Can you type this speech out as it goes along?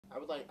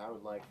I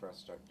would like for us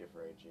to start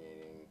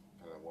differentiating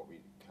kind of what we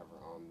cover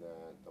on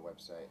the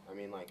website. I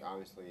mean, like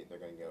obviously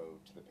they're going to go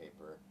to the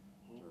paper to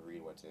Mm-hmm.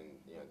 read what's in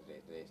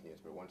today's news,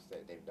 but once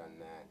they've done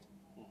that,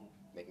 Mm-hmm.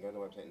 they can go to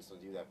the website and still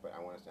do that. But I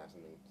want us to have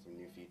some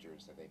new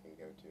features that they can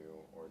go to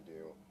or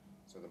do.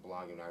 So the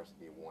blogging would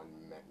obviously be one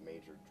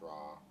major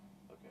draw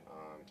Okay.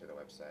 to the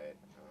website.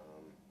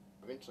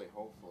 Eventually,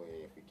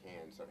 hopefully, if we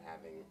can, start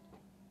having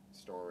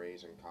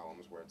stories and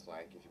columns where it's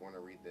like, if you want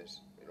to read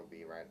this, it'll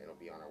be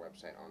on our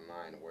website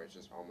online, where it's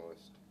just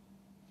almost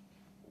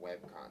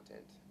web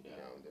content. Yeah.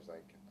 There's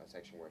like a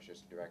section where it's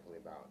just directly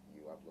about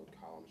you upload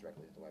columns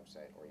directly to the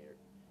website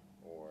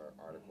or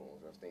articles,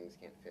 Mm-hmm. or if things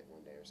can't fit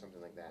one day or something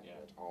like that, Yeah.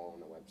 where it's all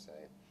on the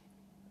website.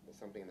 It's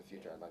something in the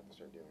future Yeah. I'd like to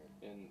start doing.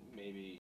 And maybe